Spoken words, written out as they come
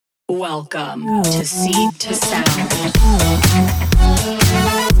Welcome to Seed to Sound.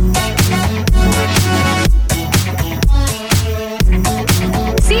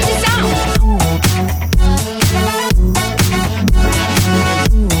 Seed to Sound.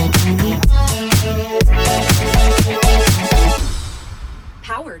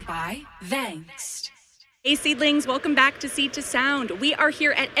 Powered by Vangst. Hey seedlings, welcome back to Seed to Sound. We are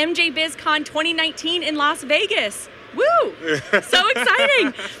here at MJBizCon 2019 in Las Vegas. Woo! So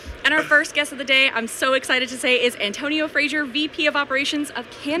exciting! And our first guest of the day, I'm so excited to say, is Antonio Frazier, VP of Operations of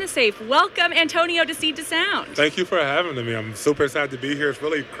CanaSafe. Welcome, Antonio, to Seed to Sound. Thank you for having me. I'm super excited to be here. It's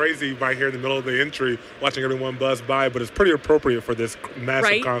really crazy right here in the middle of the entry, watching everyone buzz by, but it's pretty appropriate for this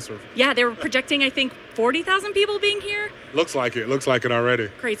massive concert. Yeah, they were projecting, I think, 40,000 people being here. Looks like it already.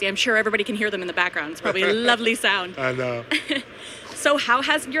 Crazy. I'm sure everybody can hear them in the background. It's probably a lovely sound. I know. So how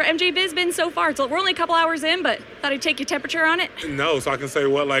has your MJ Biz been so far? So we're only a couple hours in, but thought I'd take your temperature on it. No, so I can say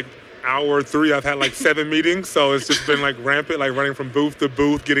hour 3, I've had 7 meetings, so it's just been rampant, running from booth to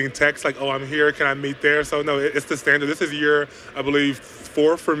booth, getting texts oh, I'm here, can I meet there? So no, it's the standard. This is year, I believe,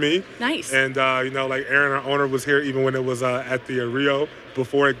 4 for me. Nice. And Aaron, our owner, was here even when it was at the Rio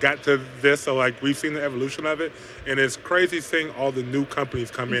before it got to this. So we've seen the evolution of it, and it's crazy seeing all the new companies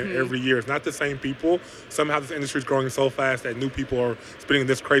come in every year. It's not the same people. Somehow this industry is growing so fast that new people are spending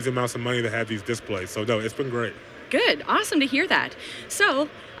this crazy amounts of money to have these displays. So no, it's been great. Good. Awesome to hear that. So,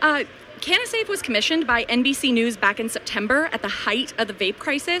 CanaSafe was commissioned by NBC News back in September at the height of the vape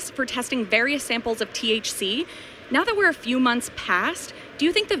crisis for testing various samples of THC. Now that we're a few months past, do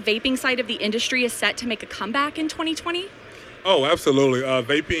you think the vaping side of the industry is set to make a comeback in 2020? Oh, absolutely.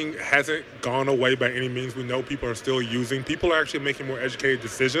 Vaping hasn't gone away by any means. We know people are still using. People are actually making more educated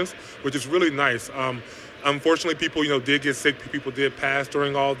decisions, which is really nice. Unfortunately, people, did get sick. People did pass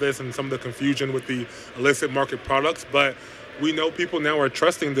during all this and some of the confusion with the illicit market products. But we know people now are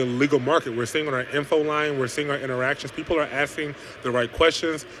trusting the legal market. We're seeing on our info line, we're seeing our interactions, people are asking the right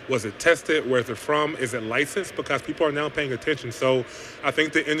questions. Was it tested? Where is it from? Is it licensed? Because people are now paying attention. So I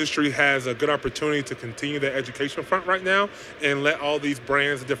think the industry has a good opportunity to continue the education front right now and let all these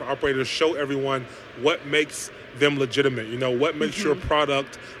brands and different operators show everyone what makes them legitimate. What makes your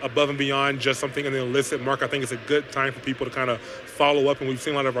product above and beyond just something in the illicit market. I think it's a good time for people to kind of follow up, and we've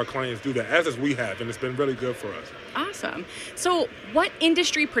seen a lot of our clients do that, as we have, and it's been really good for us. Awesome. So what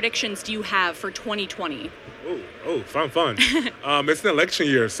industry predictions do you have for 2020? Oh, fun. It's an election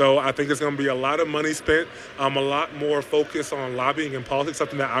year, so I think it's going to be a lot of money spent, a lot more focus on lobbying and politics,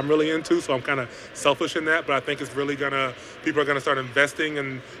 something that I'm really into, so I'm kind of selfish in that, but I think it's really people are going to start investing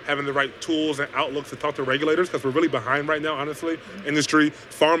and having the right tools and outlooks to talk to regulators, because we're really behind right now, honestly. Industry,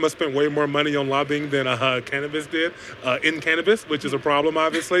 pharma spent way more money on lobbying than cannabis did, in cannabis, which is a problem,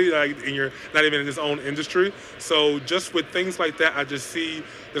 obviously, and you're not even in this own industry. So just with things like that, I just see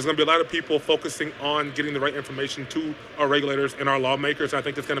there's going to be a lot of people focusing on getting the right information to our regulators and our lawmakers. I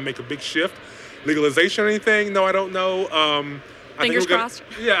think it's going to make a big shift. Legalization or anything? No, I don't know. Fingers crossed.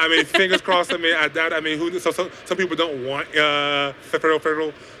 Fingers crossed. I doubt. So some people don't want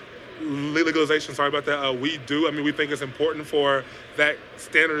federal legalization. Sorry about that. We do. We think it's important for that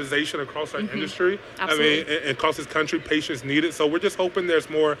standardization across our industry. Absolutely. And across this country, patients need it. So we're just hoping there's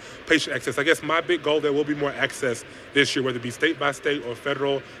more patient access. I guess my big goal, there will be more access this year, whether it be state by state or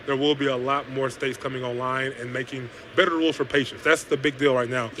federal. There will be a lot more states coming online and making better rules for patients. That's the big deal right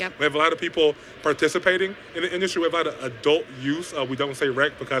now. Yep. We have a lot of people participating in the industry. We have a lot of adult use. We don't say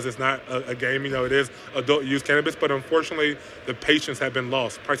rec because it's not a game. It is adult use cannabis. But unfortunately, the patients have been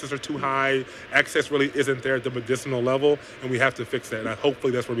lost. Prices are too high. Access really isn't there at the medicinal level, and we have to fix that. And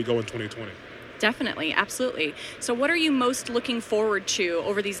hopefully that's where we go in 2020. Definitely, absolutely. So what are you most looking forward to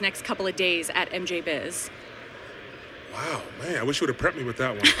over these next couple of days at MJ Biz? Wow, man, I wish you would have prepped me with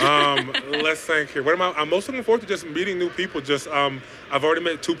that one. Let's think here. I'm most looking forward to just meeting new people. I've already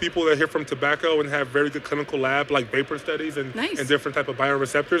met 2 people that are here from tobacco and have very good clinical lab, like vapor studies and different type of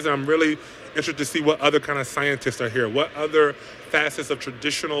bioreceptors. And I'm really interested to see what other kind of scientists are here, what other facets of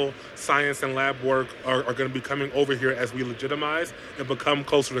traditional science and lab work are going to be coming over here as we legitimize and become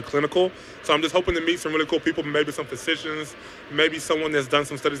closer to clinical. So I'm just hoping to meet some really cool people, maybe some physicians, maybe someone that's done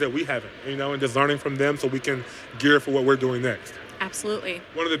some studies that we haven't, and just learning from them so we can gear for what we're doing next. Absolutely.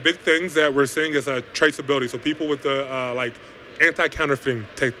 One of the big things that we're seeing is traceability. So people with the anti-counterfeiting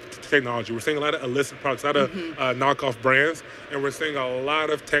technology. We're seeing a lot of illicit products, a lot of knockoff brands, and we're seeing a lot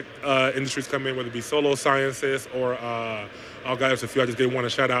of tech industries come in, whether it be Solo Sciences or Oh, God, there's a few I just didn't want to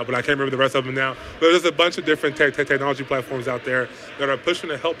shout out, but I can't remember the rest of them now. But there's a bunch of different technology platforms out there that are pushing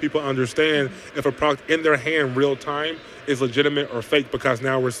to help people understand if a product in their hand real time is legitimate or fake, because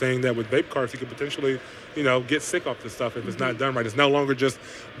now we're saying that with vape carts, you could potentially, get sick off this stuff if it's not done right. It's no longer just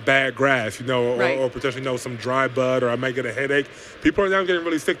bad grass, or potentially, some dry bud, or I might get a headache. People are now getting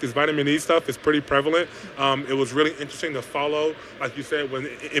really sick. This vitamin E stuff is pretty prevalent. It was really interesting to follow, like you said, when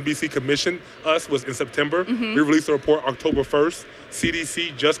NBC commissioned us was in September. We released a report October 1st.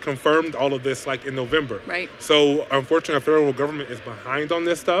 CDC just confirmed all of this like in November. Right. So unfortunately, our federal government is behind on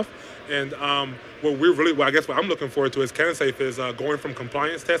this stuff. And I guess what I'm looking forward to is CannaSafe is going from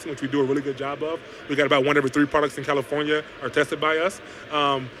compliance testing, which we do a really good job of. We got about 1 every 3 products in California are tested by us.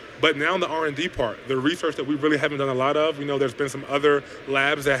 But now the R&D part, the research that we really haven't done a lot of, there's been some other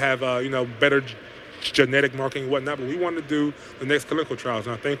labs that have, better genetic marking and whatnot, but we want to do the next clinical trials.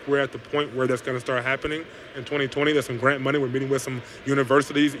 And I think we're at the point where that's going to start happening in 2020. There's some grant money. We're meeting with some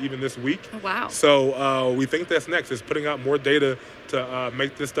universities even this week. Oh, wow. So we think that's next, is putting out more data to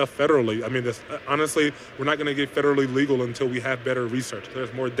make this stuff federally. I mean, honestly, we're not going to get federally legal until we have better research.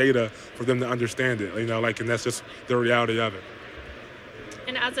 There's more data for them to understand it, and that's just the reality of it.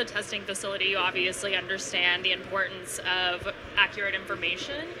 And as a testing facility, you obviously understand the importance of accurate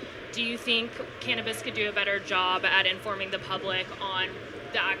information. Do you think cannabis could do a better job at informing the public on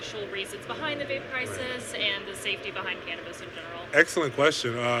the actual reasons behind the vape crisis and the safety behind cannabis in general? Excellent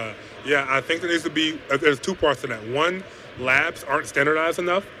question. I think there needs to be, there's 2 parts to that. One, labs aren't standardized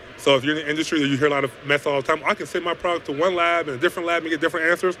enough. So if you're in the industry that you hear a lot of mess all the time, I can send my product to one lab and a different lab and get different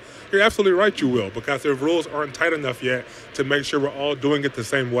answers. You're absolutely right, you will, because their rules aren't tight enough yet to make sure we're all doing it the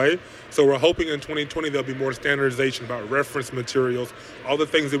same way. So we're hoping in 2020 there'll be more standardization about reference materials, all the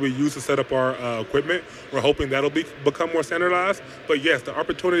things that we use to set up our equipment. We're hoping that'll become more standardized. But yes, the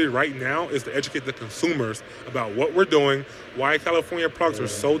opportunity right now is to educate the consumers about what we're doing, why California products are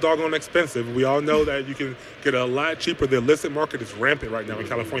so doggone expensive. We all know that you can get a lot cheaper. The illicit market is rampant right now in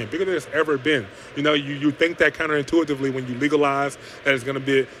California, bigger than it's ever been. You think that counterintuitively when you legalize that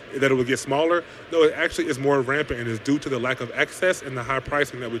it will get smaller. No, it actually is more rampant, and it's due to the lack of access and the high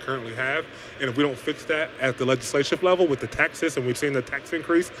pricing that we currently have. And if we don't fix that at the legislative level with the taxes, and we've seen the tax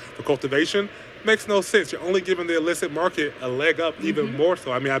increase for cultivation, makes no sense. You're only giving the illicit market a leg up even more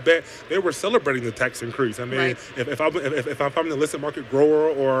so. I mean, I bet they were celebrating the tax increase. I mean, if I'm an illicit market grower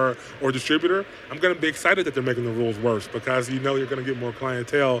or distributor, I'm going to be excited that they're making the rules worse, because you're going to get more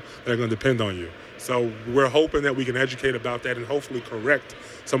clientele that are going to depend on you. So we're hoping that we can educate about that and hopefully correct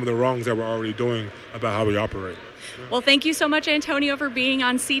some of the wrongs that we're already doing about how we operate. Well, thank you so much, Antonio, for being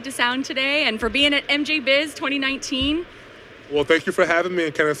on Seed to Sound today and for being at MJ Biz 2019. Well, thank you for having me,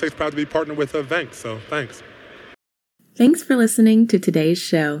 and CannaSafe's proud to be partnered with Vanx, so thanks. Thanks for listening to today's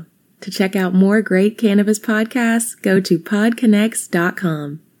show. To check out more great cannabis podcasts, go to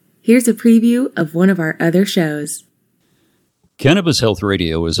podconnects.com. Here's a preview of one of our other shows. Cannabis Health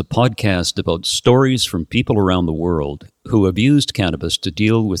Radio is a podcast about stories from people around the world who have used cannabis to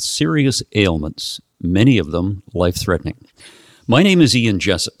deal with serious ailments, many of them life-threatening. My name is Ian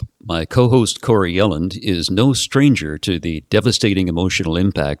Jessup. My co-host Corey Yelland is no stranger to the devastating emotional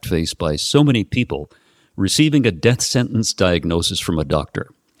impact faced by so many people receiving a death sentence diagnosis from a doctor.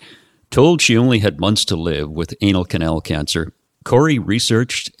 Told she only had months to live with anal canal cancer, Corey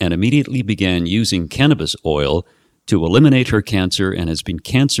researched and immediately began using cannabis oil to eliminate her cancer and has been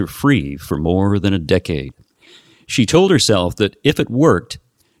cancer-free for more than a decade. She told herself that if it worked,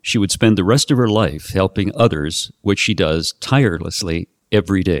 she would spend the rest of her life helping others, which she does tirelessly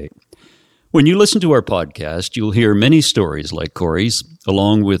every day. When you listen to our podcast, you'll hear many stories like Corey's,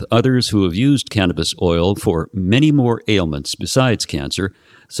 along with others who have used cannabis oil for many more ailments besides cancer,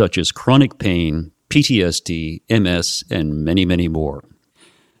 such as chronic pain, PTSD, MS, and many, many more.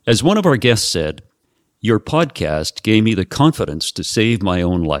 As one of our guests said, "Your podcast gave me the confidence to save my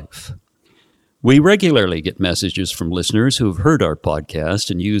own life." We regularly get messages from listeners who have heard our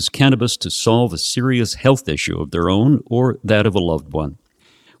podcast and use cannabis to solve a serious health issue of their own or that of a loved one.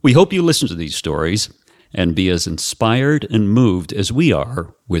 We hope you listen to these stories and be as inspired and moved as we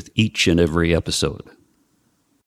are with each and every episode.